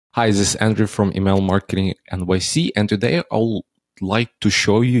Hi, this is Andrew from Email Marketing NYC, and today I'll like to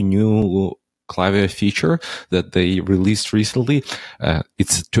show you new Klaviyo feature that they released recently.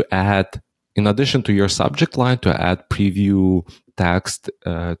 It's to add, in addition to your subject line, to add preview text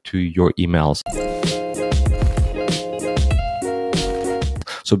to your emails.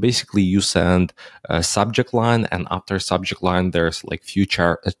 So basically, you send a subject line, and after subject line, there's like few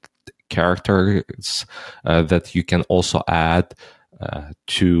characters that you can also add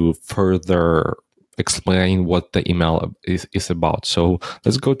to further explain what the email is about. So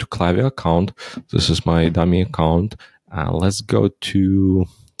let's go to Klaviyo account. This is my dummy account. Let's go to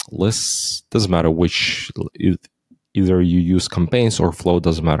lists. Doesn't matter which, either you use campaigns or flow,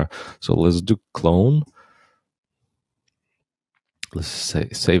 doesn't matter. So let's do clone. Let's say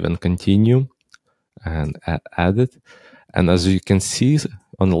save and continue and add it. And as you can see,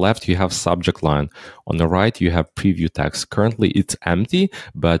 on the left, you have subject line. On the right, you have preview text. Currently, it's empty,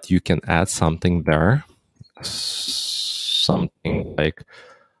 but you can add something there. Something like,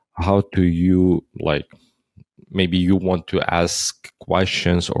 how do you, like, maybe you want to ask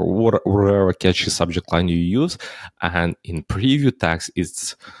questions or whatever catchy subject line you use. And in preview text,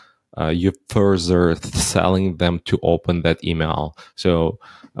 it's you further selling them to open that email. So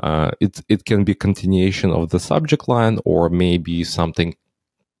it can be continuation of the subject line, or maybe something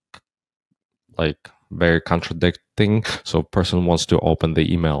like very contradicting, so person wants to open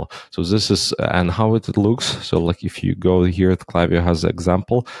the email. So this is, and how it looks. So like if you go here, Klaviyo has an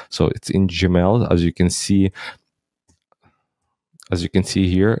example. So it's in Gmail. As you can see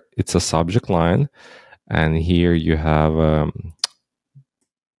here, it's a subject line, and here you have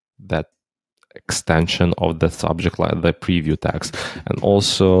that extension of the subject line, the preview text. And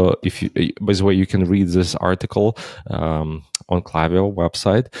also, if you, by the way, you can read this article on Klaviyo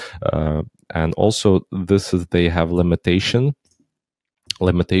website. And also, this is, they have limitation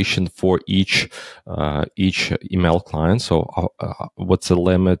for each email client. So what's the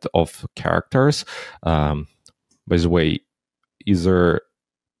limit of characters? By the way, either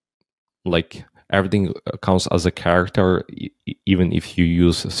like everything counts as a character, even if you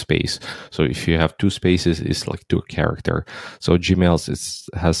use space. So if you have 2 spaces, it's like 2 character. So Gmail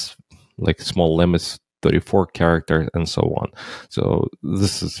has like small limits, 34 characters, and so on. So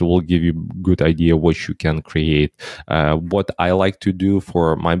this will give you a good idea what you can create. What I like to do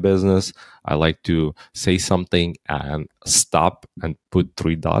for my business, I like to say something and stop and put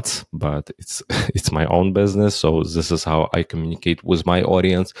 3 dots, but it's my own business. So this is how I communicate with my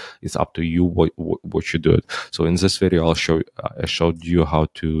audience. It's up to you what you do it. So in this video, I showed you how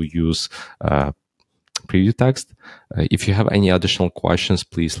to use preview text. If you have any additional questions,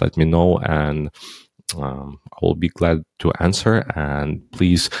 please let me know, and I will be glad to answer. And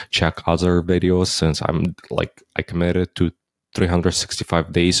please check other videos, since I committed to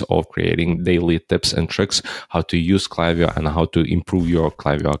 365 days of creating daily tips and tricks how to use Klaviyo and how to improve your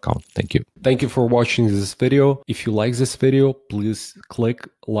Klaviyo account. Thank you. Thank you for watching this video. If you like this video, please click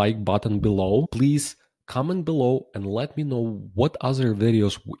like button below. Please comment below and let me know what other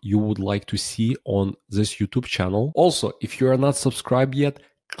videos you would like to see on this YouTube channel. Also, if you are not subscribed yet,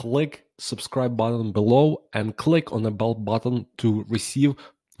 click subscribe button below and click on the bell button to receive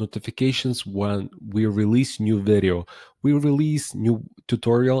notifications when we release new video. We release new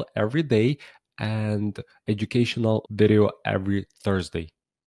tutorial every day and educational video every Thursday.